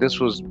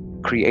was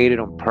created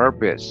on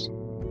purpose.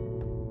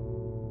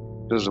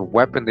 There's a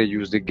weapon they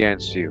used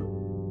against you.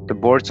 The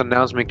board's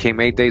announcement came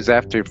 8 days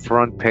after a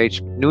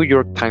front-page New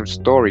York Times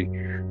story,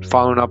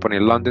 following up on a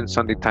London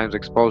Sunday Times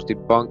exposed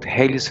debunked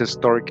Haley's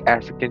historic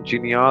African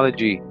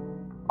genealogy.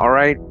 All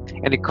right,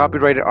 in a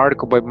copyrighted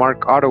article by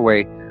Mark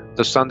Ottaway,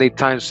 the Sunday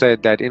Times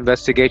said that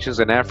investigations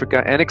in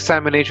Africa and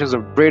examinations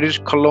of British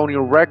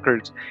colonial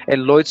records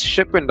and Lloyd's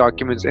shipping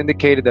documents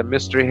indicated that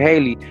Mr.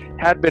 Haley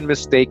had been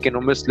mistaken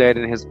or misled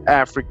in his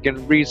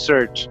African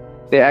research.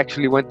 They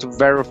actually went to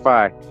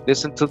verify.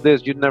 Listen to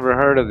this, you'd never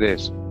heard of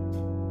this.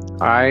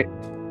 All right.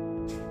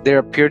 There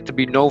appeared to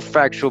be no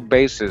factual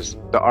basis,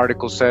 the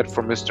article said,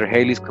 for Mr.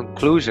 Haley's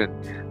conclusion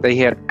that he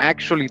had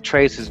actually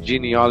traced his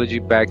genealogy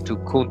back to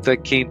Kunta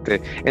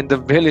Kinte in the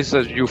village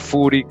of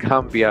Ufuri,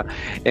 Gambia,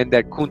 and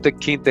that Kunta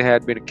Kinte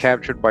had been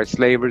captured by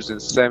slavers in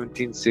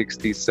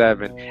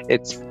 1767.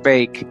 It's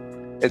fake.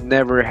 It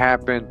never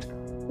happened.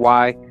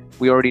 Why?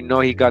 We already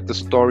know he got the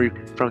story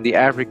from the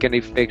African,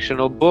 a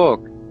fictional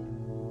book.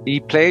 He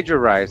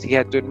plagiarized. He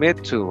had to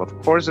admit to.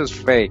 Of course it's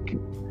fake.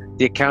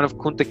 The account of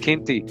Kunta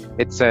Kinte,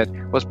 it said,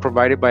 was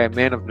provided by a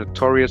man of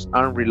notorious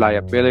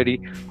unreliability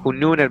who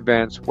knew in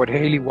advance what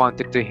Haley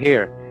wanted to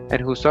hear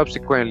and who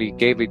subsequently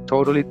gave a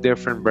totally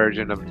different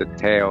version of the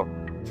tale.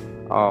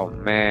 Oh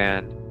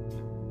man,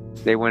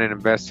 they went and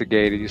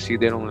investigated. You see,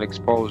 they don't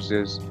expose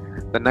this.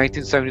 The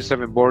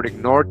 1977 board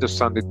ignored the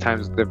Sunday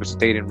Times'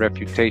 devastating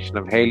refutation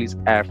of Haley's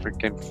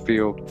African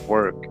field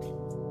work.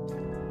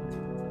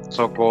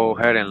 So go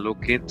ahead and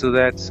look into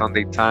that.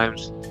 Sunday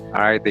Times,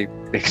 all right, they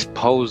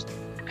exposed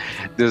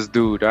this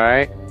dude, all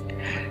right,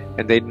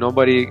 and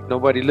nobody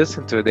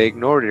listened to it. They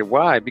ignored it.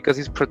 Why? Because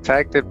he's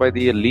protected by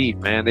the elite,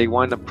 man. They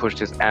want to push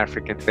this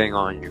African thing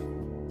on you.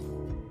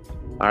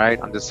 All right,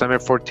 on December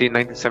 14,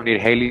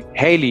 1978,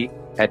 Haley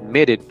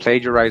admitted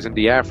plagiarizing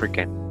The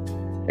African,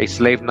 a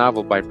slave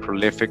novel by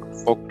prolific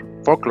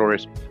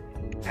folklorist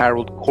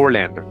Harold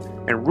Corlander,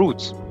 and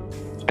Roots,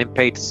 and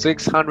paid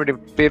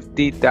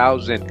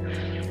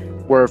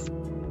 $650,000, worth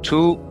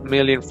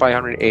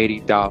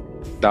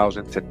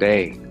 $2,580,000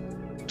 today,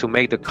 to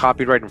make the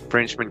copyright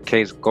infringement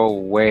case go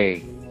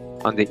away.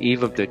 On the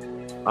eve of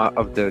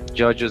the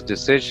judge's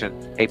decision,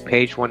 a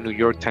Page One New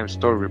York Times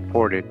story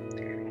reported,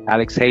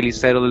 Alex Haley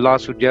settled the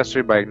lawsuit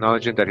yesterday by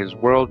acknowledging that his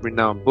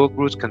world-renowned book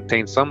Roots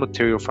contained some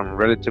material from a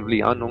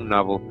relatively unknown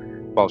novel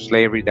about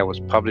slavery that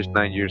was published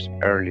 9 years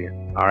earlier.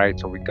 All right,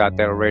 so we got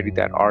that already,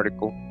 that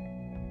article.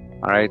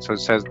 All right, so it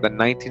says the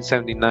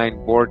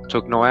 1979 board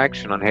took no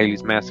action on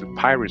Haley's massive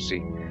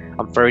piracy.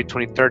 On February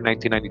 23,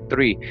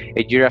 1993,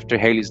 a year after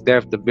Haley's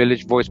death, the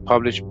Village Voice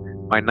published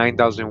my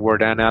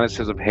 9,000-word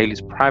analysis of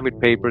Haley's private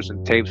papers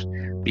and tapes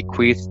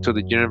bequeathed to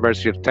the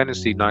University of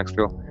Tennessee,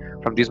 Knoxville.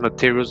 From these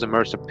materials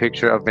emerged a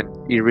picture of an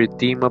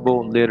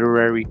irredeemable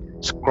literary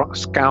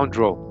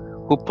scoundrel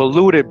who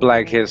polluted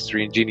Black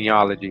history and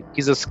genealogy.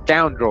 He's a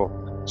scoundrel,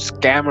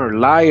 scammer,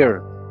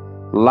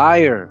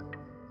 liar,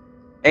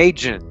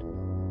 agent.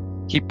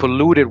 He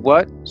polluted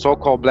what?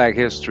 So-called Black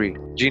history,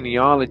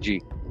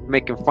 genealogy,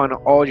 making fun of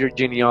all your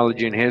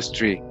genealogy and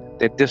history.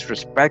 They're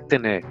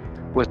disrespecting it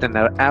with an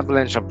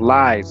avalanche of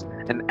lies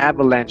and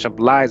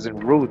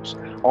Roots.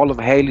 All of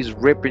Haley's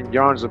ripping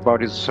yarns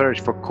about his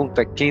search for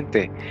Kunta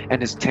Kinte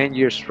and his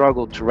 10-year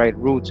struggle to write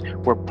Roots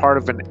were part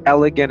of an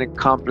elegant and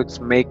complex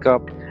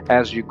make-up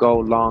as you go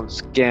along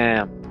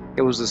scam.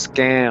 It was a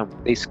scam.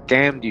 They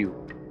scammed you.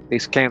 They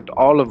scammed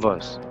all of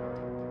us.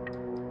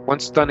 One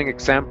stunning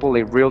example,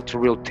 a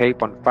reel-to-reel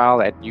tape on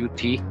file at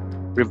UT,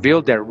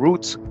 revealed that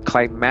Roots'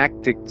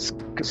 climactic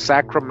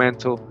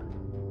Sacramento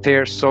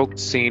tear-soaked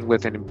scene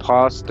with an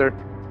imposter,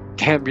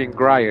 Cambion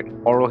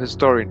Griot, oral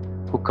historian,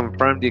 who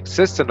confirmed the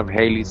existence of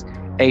Haley's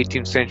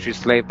 18th century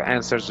slave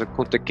ancestor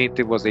Kunta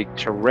Kinte was a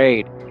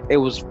charade. It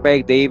was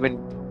fake. They even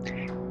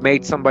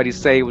made somebody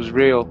say it was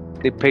real.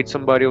 They paid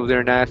somebody over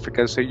there in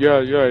Africa to say,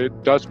 yeah,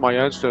 that's my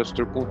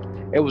ancestor.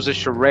 It was a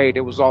charade.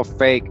 It was all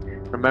fake.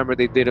 Remember,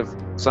 they did a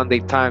Sunday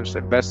Times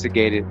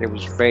investigated. It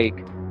was fake.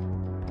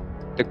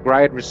 The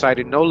Griot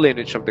recited no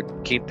lineage of the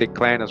Kinte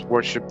clan as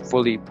worship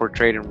fully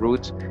portrayed in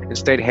Roots.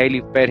 Instead,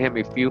 Haley fed him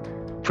a few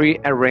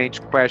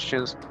pre-arranged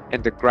questions,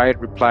 and the Griot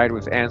replied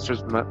with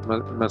answers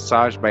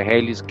massaged by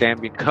Haley's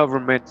Gambian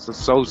government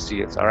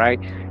associates. All right,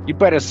 you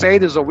better say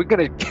this or we're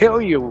gonna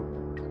kill you.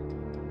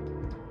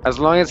 As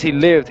long as he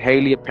lived,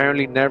 Haley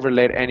apparently never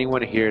let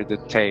anyone hear the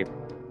tape.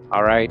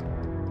 All right,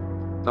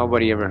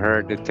 nobody ever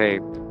heard the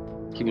tape.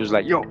 He was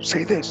like, yo,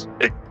 say this,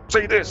 hey,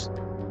 say this.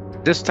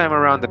 This time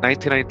around, the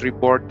 1993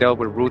 board dealt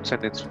with Roots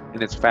in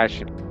its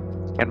fashion,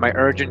 and my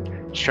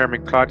urgent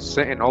Chairman Claude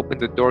Sitton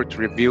opened the door to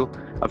review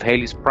of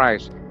Haley's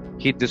prize.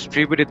 He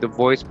distributed the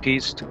voice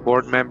piece to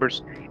board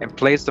members and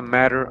placed the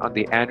matter on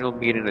the annual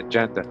meeting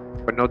agenda,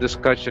 but no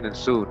discussion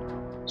ensued.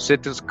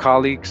 Sitton's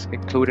colleagues,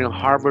 including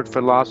Harvard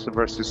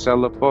philosopher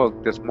Cicely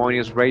Book, Des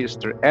Moines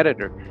Register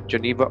editor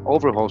Geneva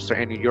Overholser,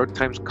 and New York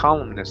Times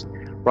columnist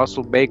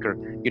Russell Baker,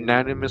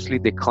 unanimously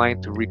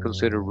declined to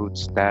reconsider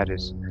Roots'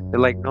 status. They're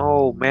like,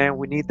 no, man,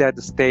 we need that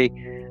to stay,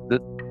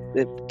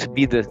 to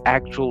be the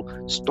actual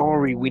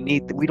story. We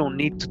don't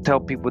need to tell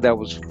people that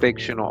was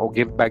fictional or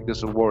give back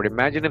this award.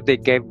 Imagine if they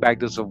gave back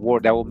this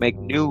award, that will make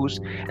news,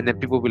 and then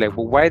people will be like,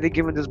 well, why are they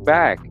giving this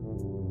back?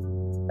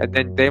 And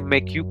then they'll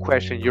make you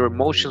question. Your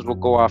emotions will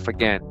go off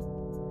again.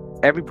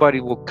 Everybody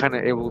will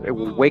it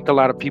will wake a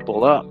lot of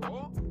people up.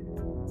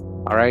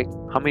 All right,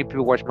 how many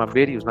people watch my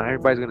videos? Not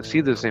everybody's gonna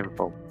see this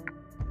info.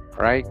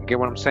 All right, you get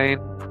what I'm saying?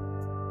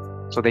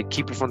 So they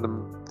keep it from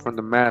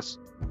the mass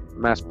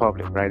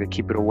public, right? They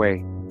keep it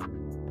away.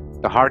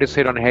 The hardest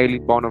hit on Haley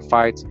bona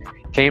fides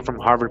came from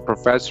Harvard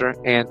professor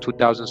and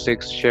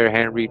 2006 Chair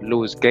Henry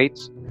Louis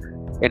Gates.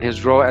 In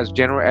his role as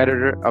general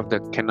editor of the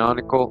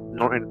Canonical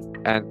Norton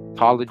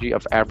Anthology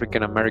of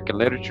African American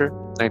Literature,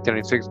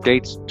 1996,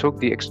 Gates took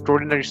the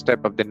extraordinary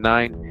step of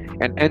denying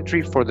an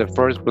entry for the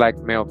first black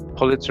male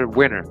Pulitzer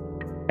winner.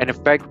 In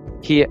effect,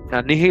 he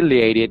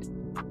annihilated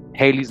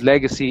Haley's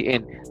legacy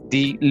and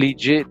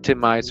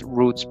delegitimized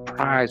Roots'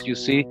 prize. You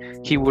see,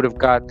 he would have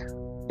got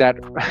that.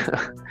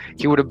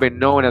 He would have been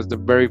known as the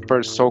very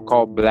first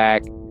so-called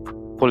black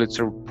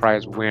Pulitzer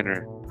Prize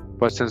winner.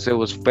 But since it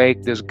was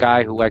fake, this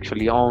guy who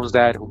actually owns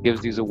that, who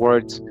gives these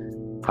awards,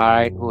 all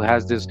right, who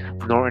has this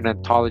Norton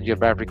Anthology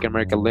of African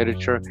American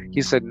Literature,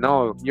 he said,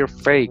 no, you're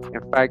fake.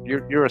 In fact,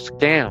 you're a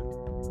scam.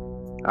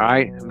 All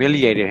right,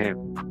 humiliated him.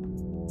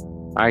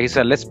 All right, he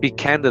said, let's be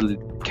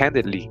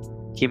candidly.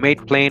 He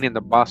made plain in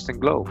the Boston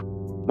Globe.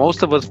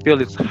 Most of us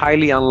feel it's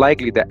highly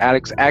unlikely that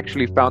Alex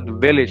actually found the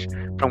village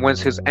from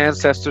whence his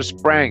ancestors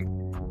sprang.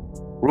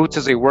 Roots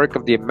is a work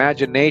of the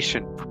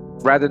imagination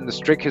rather than the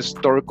strict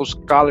historical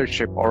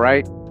scholarship, all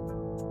right?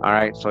 All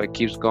right, so it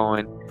keeps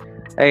going.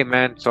 Hey,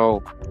 man,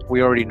 so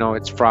we already know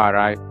it's fraud,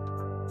 right?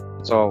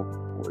 So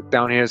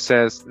down here it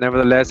says,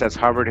 nevertheless, as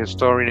Harvard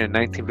historian and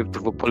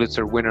 1954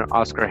 Pulitzer winner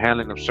Oscar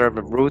Hanlon observed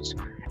of Roots,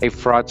 a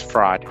fraud's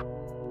fraud.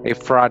 A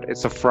fraud,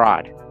 it's a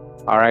fraud.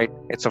 All right,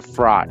 it's a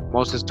fraud.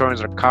 Most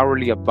historians are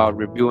cowardly about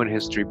reviewing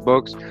history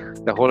books.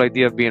 The whole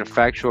idea of being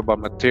factual about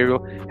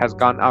material has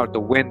gone out the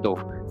window.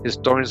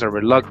 Historians are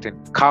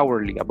reluctant,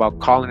 cowardly about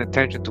calling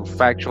attention to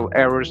factual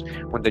errors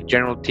when the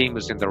general theme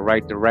is in the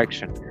right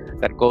direction.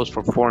 That goes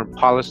for foreign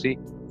policy,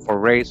 for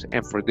race,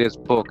 and for this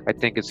book. I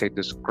think it's a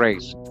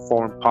disgrace.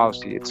 Foreign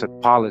policy, it's a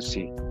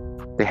policy.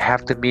 They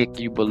have to make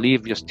you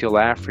believe you're still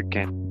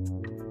African.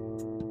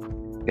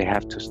 They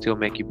have to still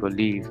make you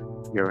believe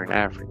you're an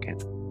African.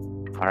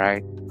 All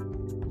right,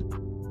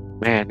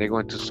 man, they go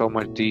into so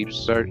much deep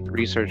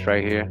research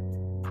right here.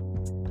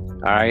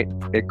 All right,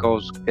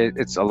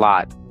 it's a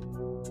lot.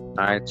 All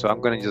right, so I'm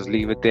gonna just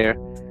leave it there.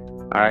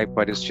 All right,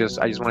 but I just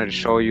wanted to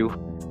show you,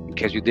 in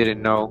case you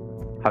didn't know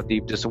how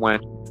deep this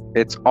went.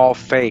 It's all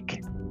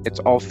fake. It's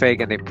all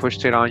fake, and they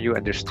pushed it on you,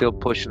 and they're still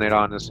pushing it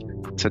on us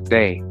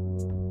today.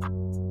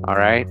 All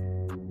right,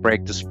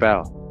 break the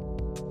spell.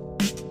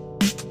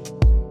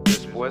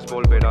 Después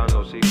volverán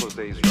los hijos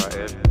de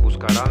Israel,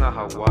 buscarán a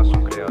Jaguá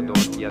su creador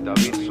y a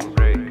David su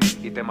rey,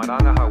 y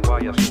temerán a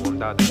Jaguá y a su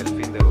bondad en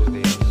el fin de los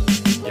días.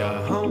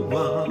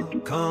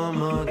 Yahweh,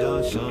 kama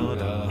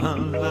yashoda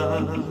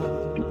Allah.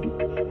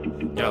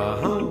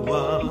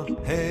 Yahweh,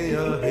 hey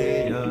ya,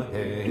 hey ya,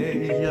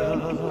 hey ya.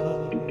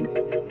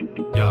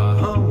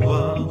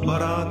 Yahweh,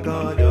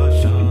 baraka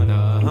yashoda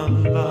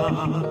Allah.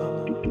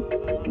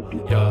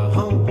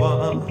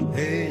 Yahweh,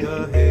 hey ya,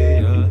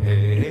 hey ya,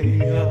 hey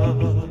ya.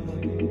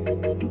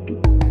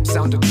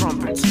 Sound of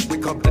trumpets,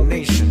 wake up the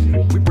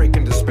nation. We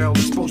breaking the spell,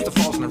 exposed to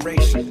false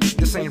narration.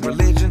 This ain't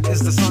religion,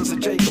 it's the sons of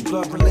Jacob,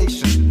 blood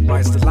relation.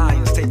 Rise the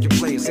lions, take your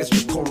place, it's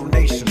your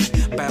coronation.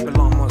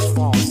 Babylon must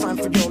fall, it's time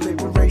for your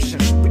liberation.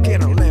 We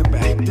get our land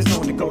back, there's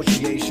no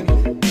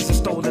negotiation. These are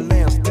stolen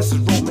lands, this is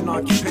Roman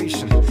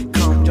occupation.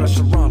 Come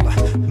Yasharallah,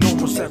 no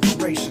more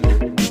separation.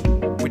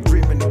 We're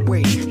dreaming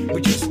away,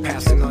 we just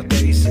passing our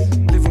days.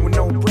 Living with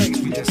no breaks,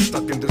 we just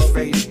stuck in this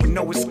phase. With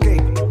no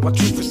escape, while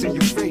truth is in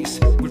your face.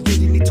 We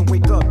really need to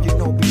wake up, you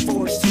know,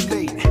 before it's too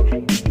late.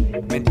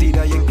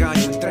 Mentira y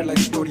engaño entre la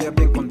historia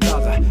bien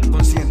contada.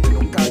 Consciente, no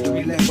callo,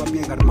 mi lengua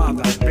bien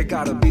armada.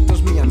 Regar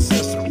mitos mi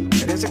ancestro,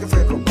 herencia que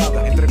fue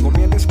robada. Entre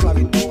comiendo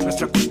esclavitud,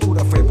 nuestra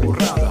cultura fue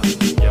borrada.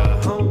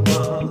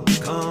 Yahweh,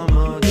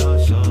 kama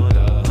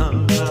yashara,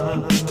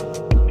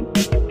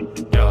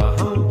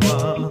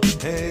 Yahweh,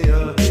 hey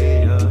ya,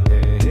 hey ya,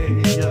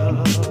 hey ya.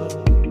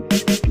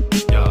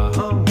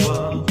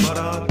 Yahweh,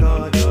 baraka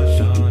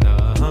yashara,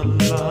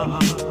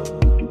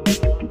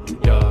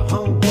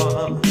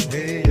 Yahweh,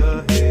 hey ya,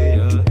 hey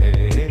ya,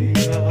 hey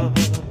ya.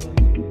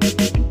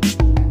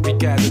 We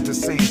gathered the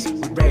saints,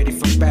 we ready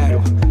for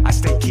battle. I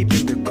stay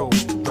keeping the code,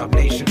 Rob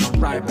Nation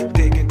unrivaled.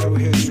 Digging through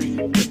history,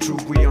 the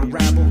truth we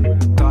unravel.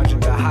 Dodging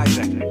the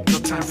hijack, no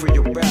time for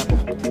your back.